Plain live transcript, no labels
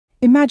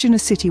Imagine a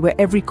city where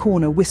every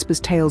corner whispers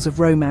tales of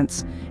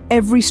romance,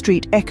 every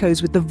street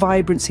echoes with the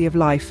vibrancy of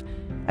life,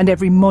 and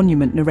every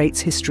monument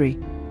narrates history.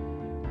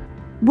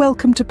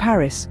 Welcome to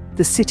Paris,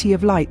 the City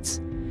of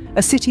Lights,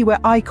 a city where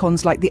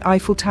icons like the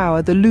Eiffel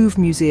Tower, the Louvre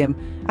Museum,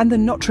 and the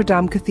Notre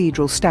Dame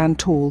Cathedral stand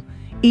tall,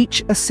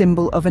 each a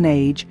symbol of an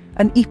age,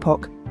 an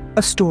epoch,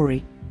 a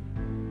story.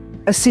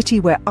 A city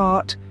where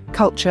art,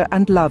 culture,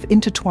 and love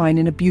intertwine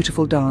in a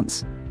beautiful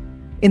dance.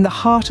 In the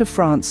heart of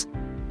France,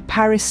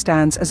 Paris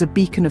stands as a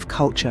beacon of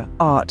culture,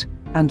 art,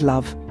 and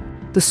love.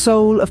 The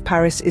soul of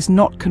Paris is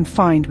not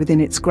confined within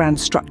its grand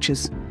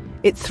structures.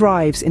 It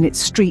thrives in its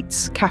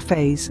streets,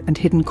 cafes, and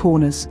hidden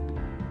corners.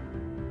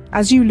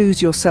 As you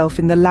lose yourself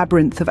in the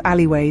labyrinth of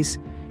alleyways,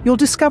 you'll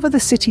discover the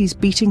city's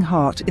beating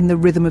heart in the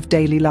rhythm of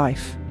daily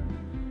life.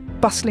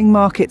 Bustling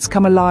markets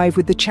come alive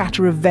with the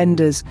chatter of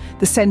vendors,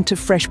 the scent of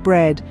fresh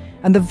bread,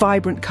 and the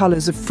vibrant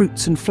colours of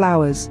fruits and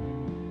flowers.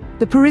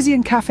 The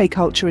Parisian cafe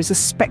culture is a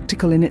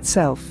spectacle in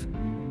itself.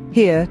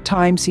 Here,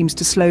 time seems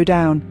to slow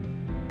down.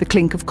 The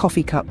clink of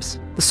coffee cups,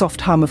 the soft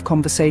hum of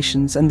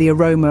conversations, and the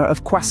aroma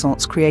of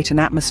croissants create an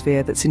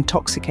atmosphere that's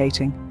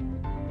intoxicating.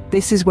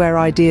 This is where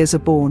ideas are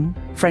born,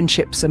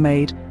 friendships are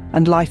made,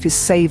 and life is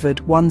savoured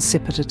one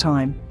sip at a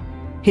time.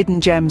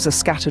 Hidden gems are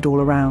scattered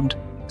all around.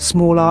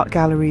 Small art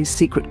galleries,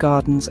 secret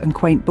gardens, and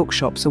quaint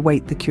bookshops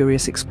await the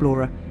curious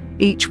explorer,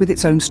 each with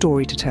its own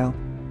story to tell.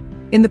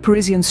 In the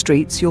Parisian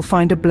streets, you'll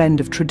find a blend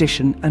of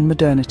tradition and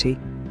modernity,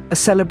 a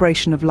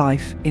celebration of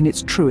life in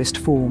its truest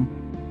form.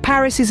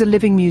 Paris is a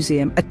living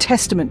museum, a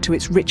testament to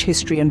its rich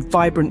history and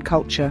vibrant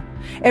culture.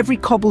 Every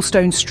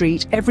cobblestone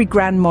street, every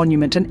grand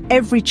monument, and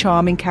every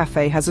charming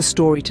cafe has a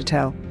story to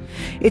tell.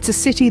 It's a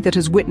city that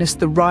has witnessed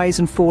the rise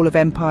and fall of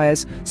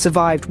empires,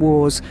 survived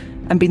wars,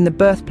 and been the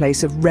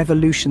birthplace of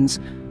revolutions.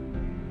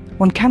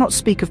 One cannot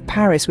speak of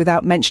Paris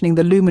without mentioning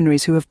the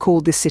luminaries who have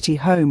called this city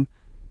home.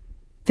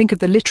 Think of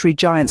the literary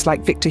giants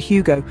like Victor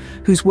Hugo,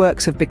 whose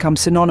works have become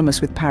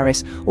synonymous with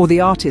Paris, or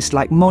the artists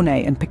like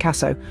Monet and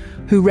Picasso,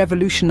 who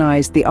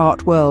revolutionized the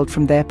art world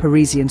from their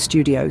Parisian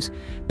studios.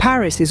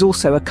 Paris is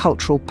also a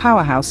cultural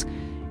powerhouse.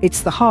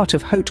 It's the heart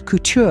of haute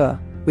couture,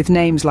 with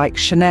names like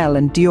Chanel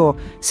and Dior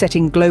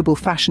setting global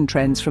fashion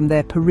trends from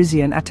their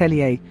Parisian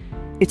atelier.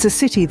 It's a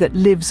city that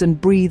lives and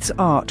breathes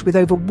art, with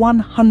over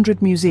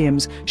 100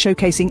 museums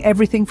showcasing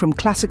everything from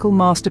classical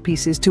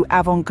masterpieces to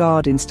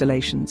avant-garde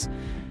installations.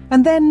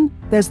 And then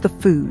there's the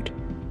food.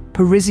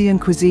 Parisian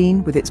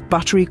cuisine, with its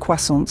buttery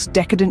croissants,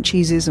 decadent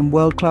cheeses and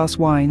world-class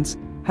wines,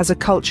 has a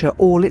culture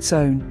all its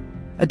own,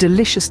 a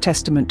delicious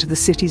testament to the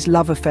city's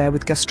love affair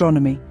with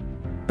gastronomy.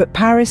 But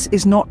Paris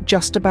is not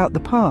just about the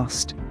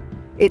past.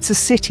 It's a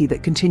city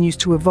that continues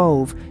to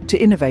evolve, to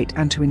innovate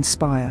and to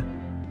inspire.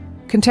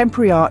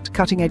 Contemporary art,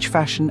 cutting-edge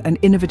fashion and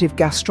innovative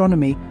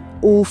gastronomy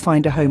all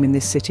find a home in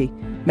this city,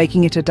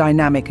 making it a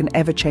dynamic and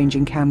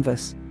ever-changing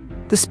canvas.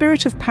 The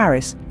spirit of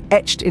Paris,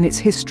 etched in its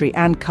history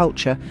and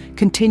culture,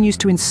 continues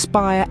to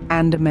inspire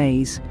and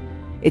amaze.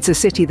 It's a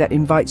city that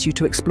invites you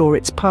to explore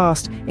its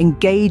past,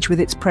 engage with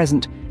its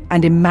present,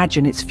 and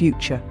imagine its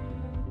future.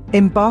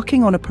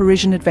 Embarking on a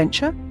Parisian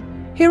adventure?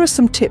 Here are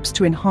some tips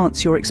to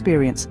enhance your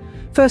experience.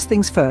 First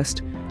things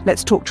first,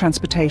 let's talk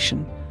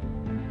transportation.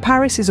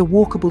 Paris is a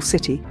walkable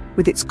city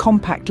with its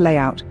compact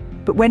layout,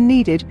 but when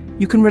needed,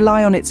 you can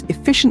rely on its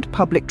efficient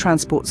public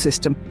transport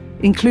system,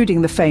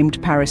 including the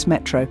famed Paris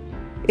Metro.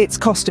 It's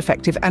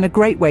cost-effective and a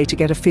great way to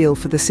get a feel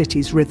for the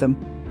city's rhythm.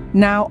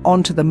 Now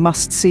on to the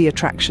must-see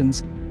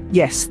attractions.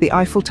 Yes, the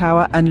Eiffel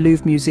Tower and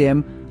Louvre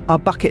Museum are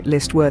bucket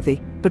list worthy,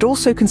 but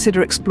also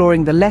consider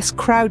exploring the less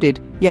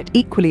crowded, yet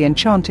equally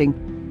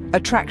enchanting,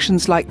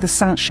 attractions like the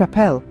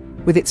Sainte-Chapelle,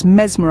 with its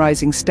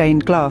mesmerizing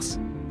stained glass,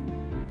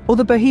 or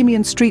the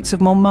bohemian streets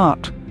of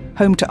Montmartre,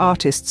 home to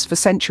artists for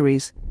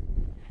centuries.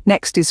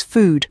 Next is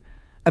food,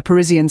 a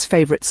Parisian's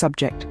favorite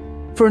subject.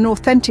 For an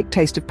authentic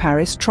taste of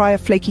Paris, try a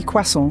flaky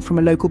croissant from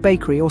a local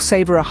bakery or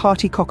savor a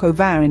hearty coq au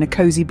vin in a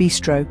cozy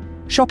bistro.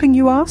 Shopping,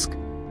 you ask?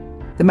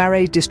 The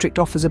Marais district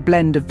offers a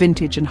blend of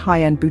vintage and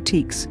high-end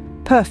boutiques,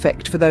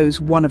 perfect for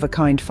those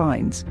one-of-a-kind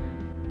finds.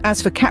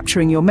 As for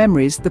capturing your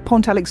memories, the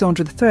Pont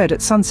Alexandre III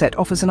at sunset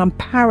offers an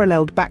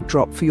unparalleled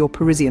backdrop for your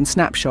Parisian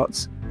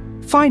snapshots.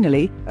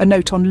 Finally, a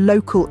note on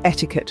local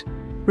etiquette.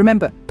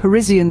 Remember,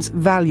 Parisians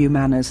value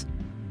manners.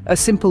 A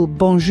simple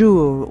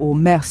bonjour or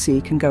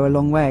merci can go a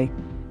long way.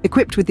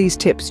 Equipped with these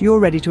tips, you're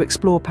ready to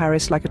explore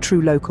Paris like a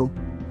true local.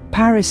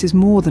 Paris is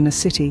more than a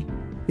city.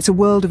 It's a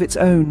world of its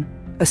own,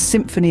 a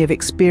symphony of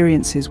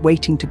experiences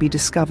waiting to be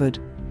discovered.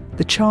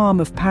 The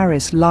charm of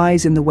Paris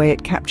lies in the way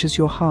it captures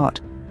your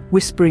heart,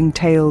 whispering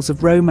tales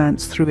of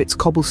romance through its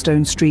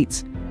cobblestone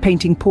streets,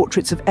 painting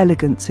portraits of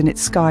elegance in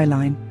its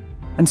skyline,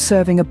 and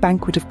serving a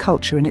banquet of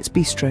culture in its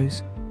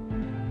bistros.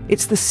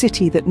 It's the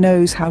city that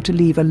knows how to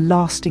leave a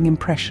lasting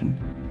impression,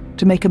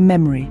 to make a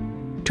memory,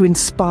 to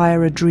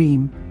inspire a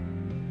dream.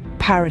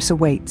 Paris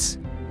awaits,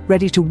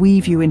 ready to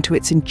weave you into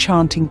its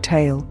enchanting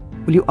tale.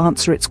 Will you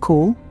answer its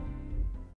call?